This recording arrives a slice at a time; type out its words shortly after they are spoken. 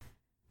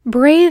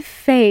Brave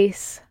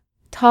face,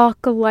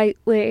 talk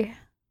lightly.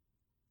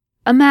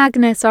 A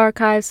Magnus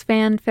Archives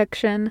fan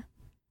fiction.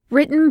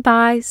 Written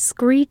by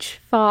Screech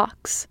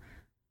Fox.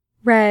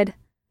 Read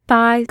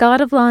by God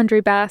of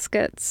Laundry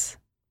Baskets.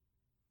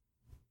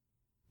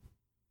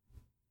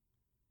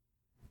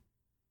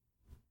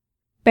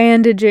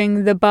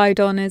 Bandaging the bite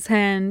on his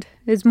hand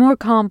is more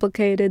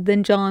complicated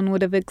than John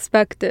would have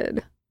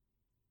expected.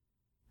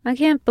 "I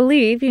can't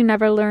believe you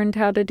never learned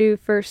how to do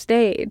first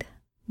aid,"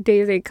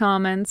 Daisy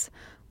comments,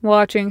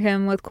 watching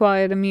him with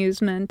quiet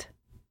amusement.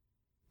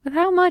 "With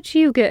how much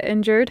you get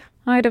injured,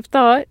 I'd have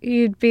thought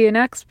you'd be an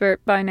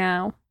expert by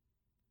now."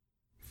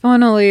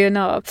 "Funnily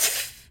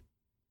enough,"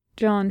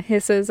 John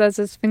hisses as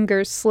his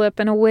fingers slip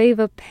and a wave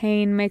of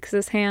pain makes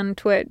his hand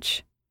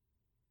twitch.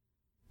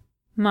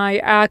 "My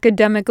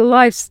academic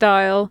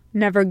lifestyle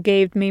never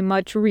gave me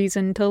much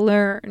reason to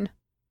learn."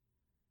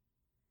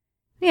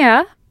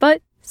 "Yeah,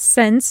 but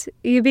since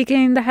you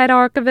became the head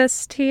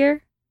archivist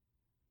here?"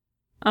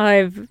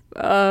 I've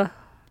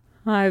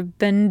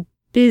been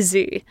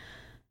busy."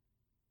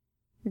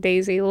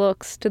 Daisy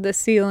looks to the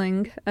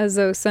ceiling, as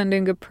though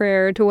sending a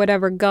prayer to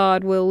whatever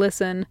God will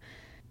listen.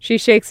 She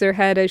shakes her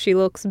head as she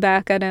looks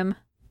back at him.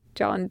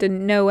 John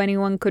didn't know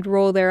anyone could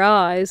roll their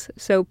eyes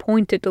so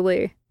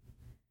pointedly.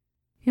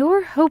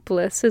 "You're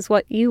hopeless is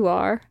what you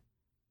are."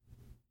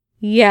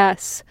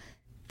 "Yes,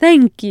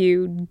 thank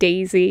you,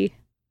 Daisy."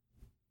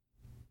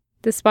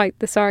 Despite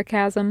the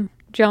sarcasm,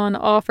 John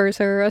offers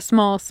her a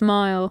small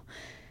smile.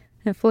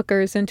 It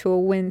flickers into a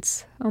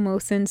wince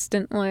almost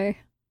instantly.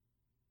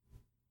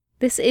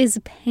 "This is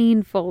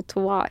painful to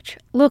watch.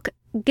 Look,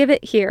 give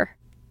it here."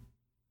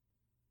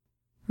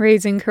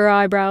 Raising her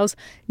eyebrows,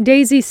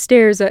 Daisy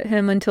stares at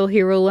him until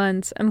he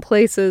relents and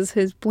places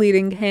his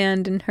bleeding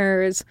hand in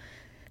hers.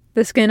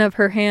 The skin of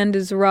her hand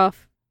is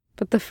rough,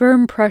 but the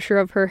firm pressure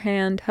of her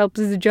hand helps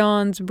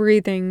John's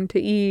breathing to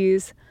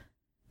ease.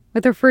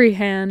 With her free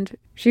hand,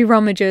 she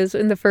rummages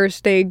in the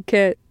first aid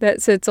kit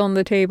that sits on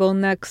the table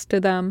next to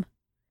them.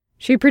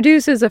 She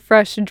produces a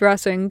fresh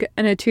dressing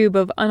and a tube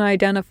of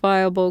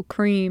unidentifiable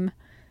cream.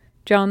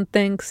 John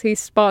thinks he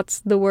spots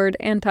the word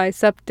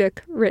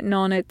antiseptic written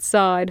on its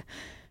side.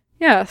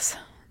 Yes,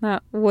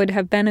 that would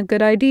have been a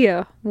good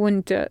idea,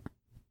 wouldn't it?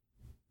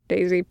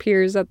 Daisy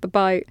peers at the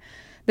bite.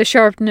 The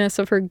sharpness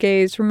of her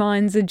gaze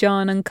reminds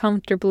John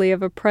uncomfortably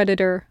of a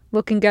predator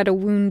looking at a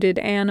wounded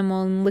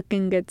animal and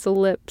licking its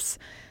lips.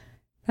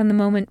 Then the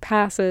moment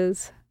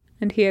passes,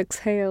 and he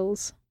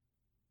exhales.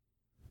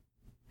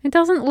 "It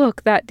doesn't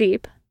look that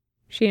deep,"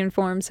 she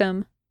informs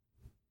him.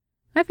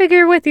 "I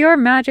figure with your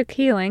magic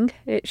healing,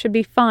 it should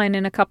be fine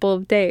in a couple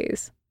of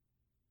days."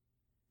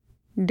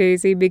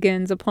 Daisy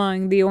begins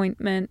applying the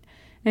ointment,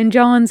 and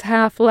John's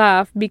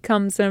half-laugh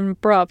becomes an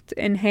abrupt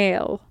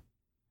inhale.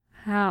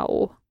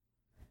 How?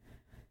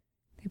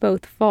 They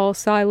both fall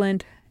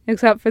silent,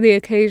 except for the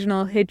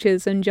occasional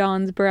hitches in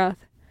John's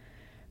breath.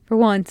 For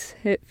once,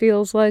 it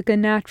feels like a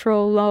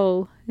natural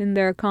lull in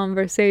their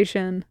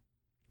conversation.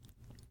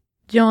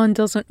 John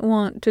doesn't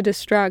want to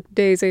distract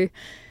Daisy,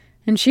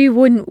 and she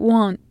wouldn't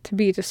want to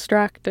be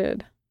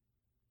distracted.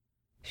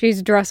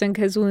 She's dressing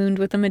his wound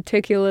with a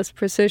meticulous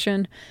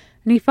precision,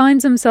 and he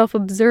finds himself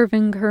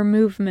observing her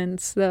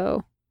movements,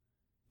 though.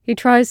 He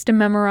tries to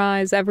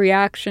memorize every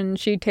action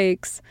she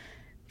takes.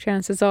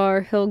 Chances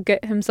are he'll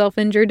get himself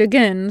injured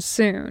again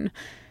soon,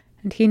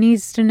 and he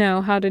needs to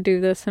know how to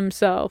do this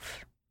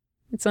himself.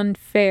 It's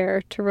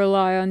unfair to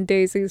rely on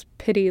Daisy's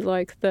pity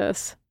like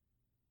this.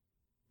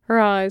 Her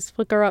eyes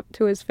flicker up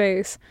to his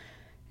face,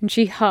 and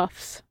she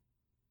huffs.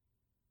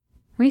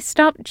 "We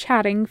stop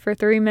chatting for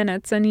 3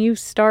 minutes and you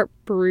start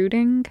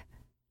brooding?"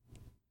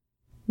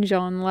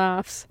 John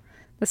laughs,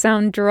 the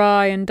sound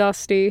dry and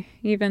dusty,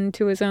 even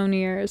to his own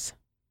ears.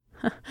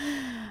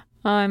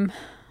 I'm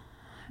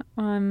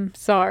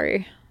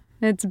sorry.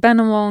 It's been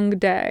a long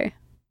day."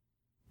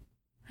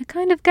 "I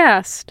kind of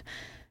guessed.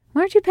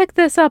 Where'd you pick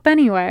this up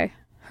anyway?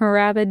 A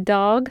rabid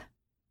dog?"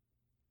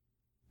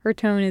 Her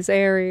tone is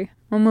airy,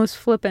 almost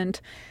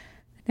flippant.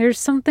 There's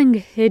something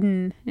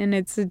hidden in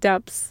its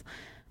depths,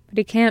 but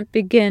he can't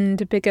begin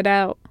to pick it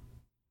out.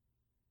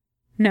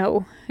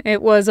 "No,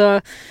 it was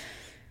a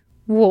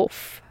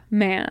wolf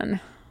man."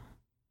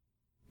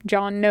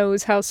 John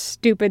knows how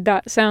stupid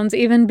that sounds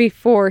even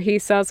before he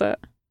says it.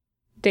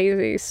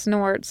 Daisy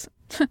snorts.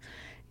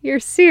 "You're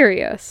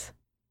serious?"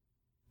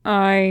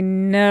 "I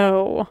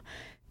know.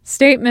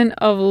 Statement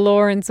of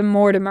Lawrence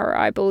Mortimer,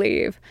 I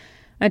believe.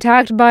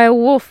 Attacked by a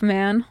wolf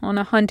man on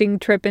a hunting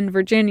trip in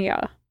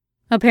Virginia.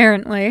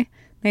 Apparently,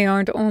 they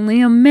aren't only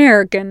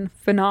American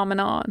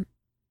phenomenon."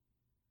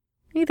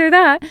 "Either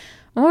that,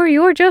 or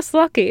you're just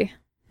lucky.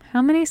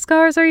 How many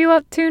scars are you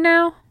up to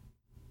now?"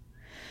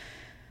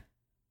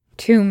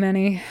 "Too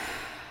many."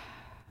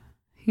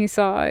 He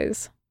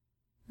sighs.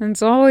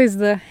 "It's always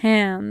the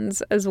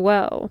hands as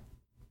well."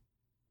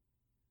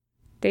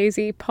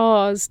 Daisy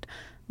paused,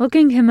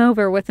 looking him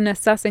over with an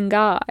assessing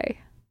eye.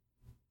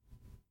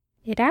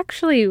 "It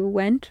actually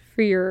went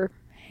for your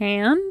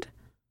hand?"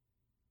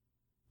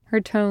 Her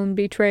tone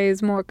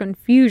betrays more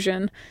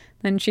confusion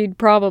then she'd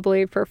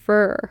probably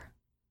prefer.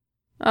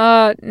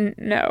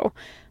 No.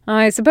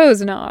 I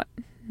suppose not.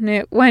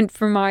 It went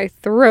for my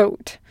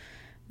throat.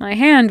 My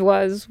hand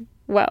was,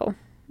 well,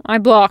 I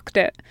blocked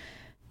it.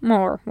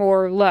 More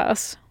or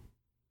less.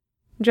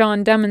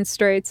 John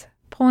demonstrates,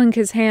 pulling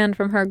his hand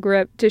from her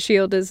grip to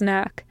shield his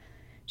neck.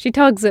 She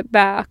tugs it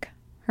back,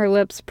 her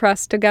lips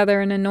pressed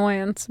together in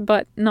annoyance,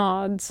 but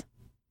nods.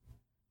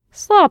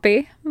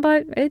 Sloppy,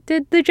 but it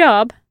did the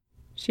job,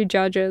 she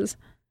judges.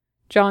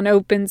 John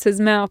opens his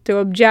mouth to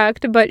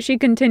object, but she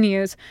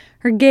continues,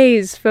 her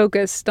gaze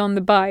focused on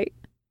the bite.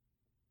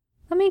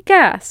 Let me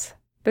guess.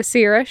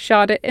 Basira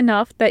shot it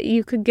enough that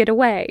you could get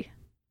away.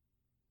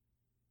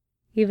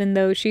 Even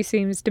though she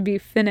seems to be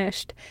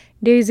finished,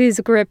 Daisy's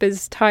grip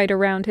is tight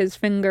around his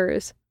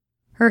fingers.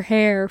 Her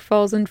hair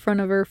falls in front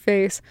of her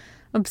face,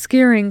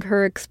 obscuring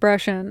her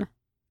expression.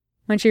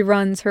 When she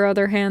runs her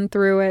other hand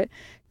through it,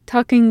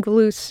 tucking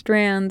loose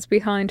strands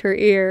behind her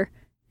ear,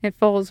 it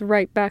falls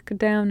right back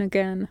down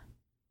again.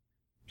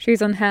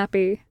 She's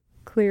unhappy,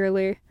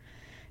 clearly.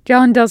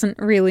 John doesn't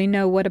really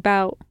know what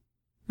about.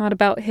 Not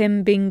about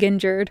him being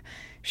injured.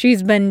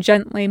 She's been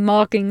gently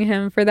mocking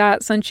him for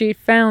that since she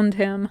found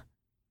him.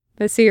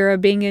 Basira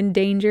being in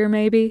danger,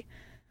 maybe?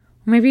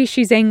 Maybe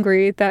she's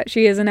angry that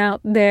she isn't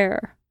out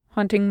there,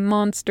 hunting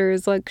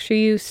monsters like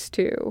she used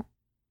to.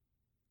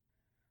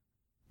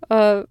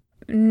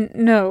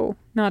 No,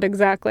 not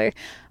exactly.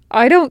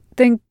 I don't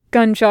think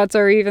gunshots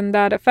are even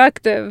that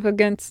effective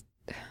against...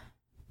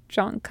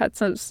 John cuts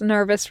his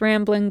nervous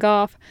rambling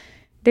off.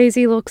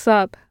 Daisy looks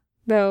up,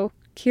 though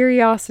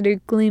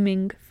curiosity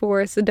gleaming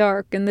forests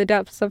dark in the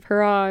depths of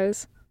her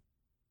eyes.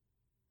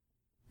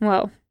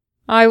 Well,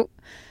 I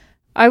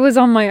was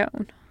on my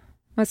own.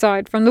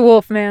 Aside from the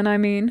Wolfman, I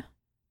mean.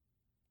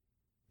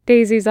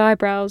 Daisy's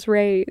eyebrows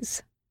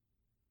raise.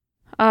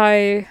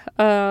 I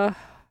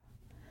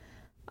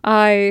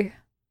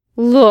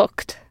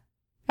looked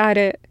at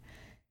it,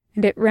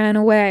 and it ran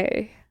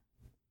away.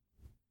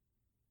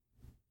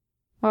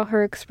 While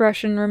her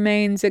expression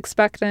remains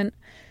expectant,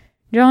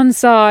 John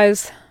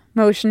sighs,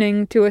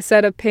 motioning to a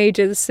set of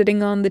pages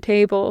sitting on the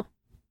table.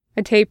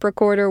 A tape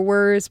recorder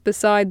whirs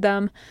beside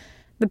them.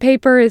 The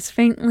paper is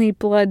faintly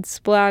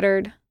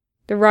blood-splattered.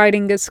 The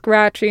writing is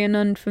scratchy and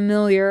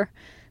unfamiliar,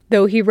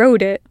 though he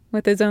wrote it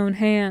with his own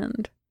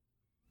hand.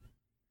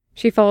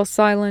 She falls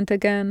silent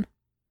again.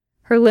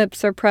 Her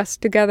lips are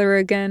pressed together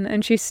again,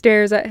 and she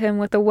stares at him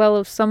with a well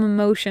of some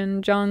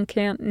emotion John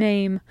can't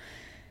name.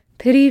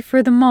 Pity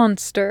for the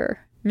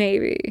monster,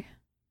 maybe.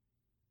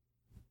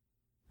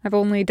 I've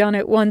only done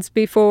it once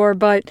before,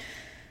 but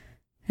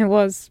it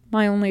was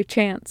my only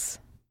chance.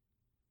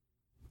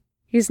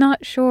 He's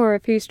not sure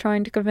if he's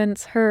trying to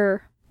convince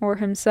her or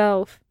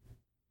himself.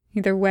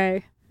 Either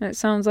way, it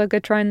sounds like a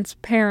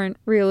transparent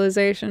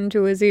realization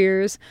to his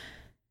ears.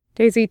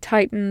 Daisy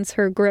tightens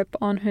her grip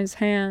on his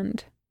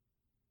hand.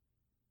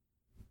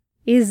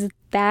 Is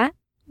that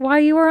why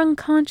you were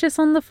unconscious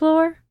on the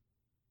floor?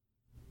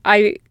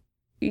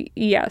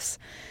 Yes.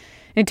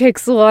 It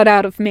takes a lot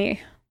out of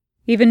me.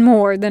 Even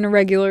more than a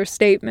regular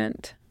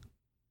statement.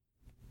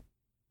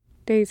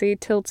 Daisy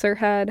tilts her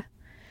head.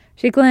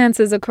 She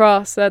glances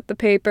across at the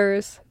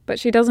papers, but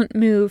she doesn't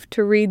move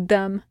to read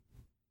them.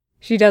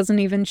 She doesn't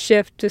even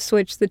shift to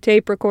switch the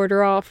tape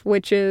recorder off,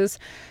 which is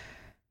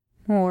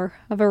more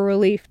of a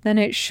relief than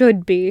it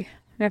should be,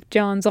 if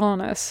John's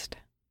honest.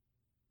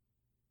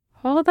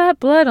 All that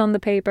blood on the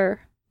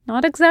paper.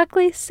 Not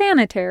exactly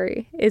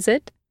sanitary, is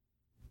it?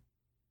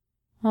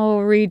 I'll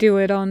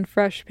redo it on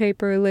fresh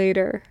paper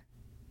later,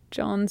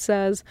 John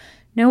says,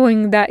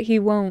 knowing that he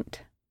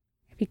won't.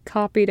 If he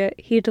copied it,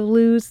 he'd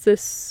lose the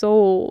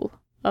soul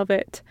of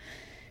it.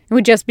 It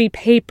would just be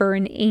paper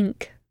and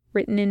ink,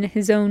 written in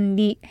his own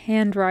neat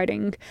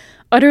handwriting,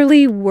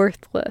 utterly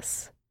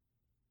worthless.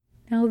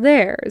 Now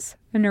there's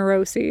a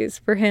neuroses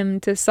for him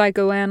to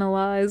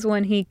psychoanalyze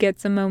when he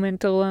gets a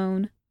moment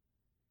alone.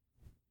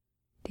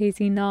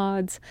 Daisy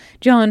nods.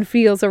 John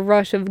feels a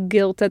rush of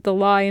guilt at the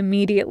lie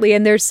immediately,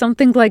 and there's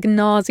something like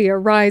nausea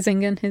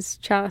rising in his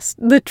chest.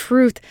 The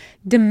truth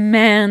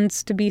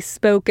demands to be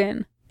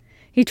spoken.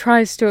 He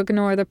tries to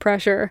ignore the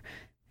pressure.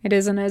 It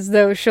isn't as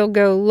though she'll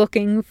go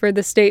looking for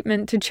the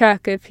statement to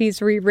check if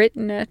he's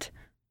rewritten it.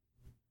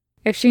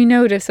 If she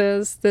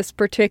notices this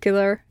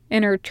particular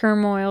inner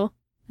turmoil,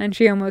 and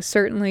she almost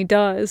certainly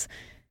does,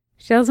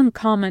 she doesn't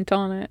comment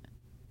on it.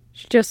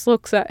 She just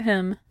looks at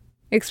him,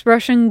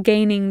 expression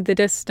gaining the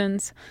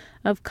distance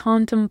of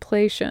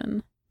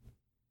contemplation.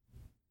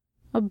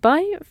 A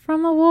bite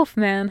from a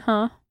wolfman,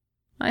 huh?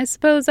 I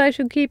suppose I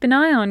should keep an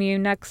eye on you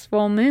next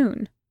full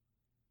moon.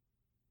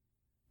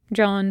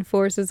 John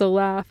forces a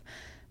laugh,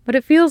 but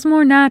it feels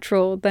more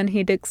natural than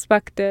he'd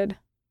expected.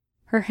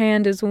 Her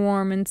hand is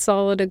warm and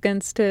solid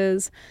against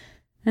his,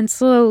 and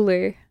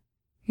slowly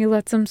he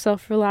lets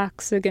himself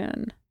relax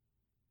again.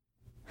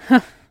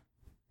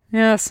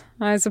 Yes,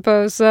 I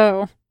suppose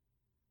so.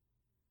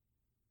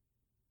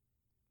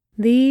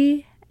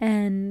 The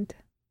end.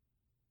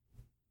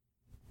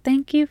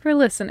 Thank you for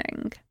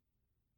listening.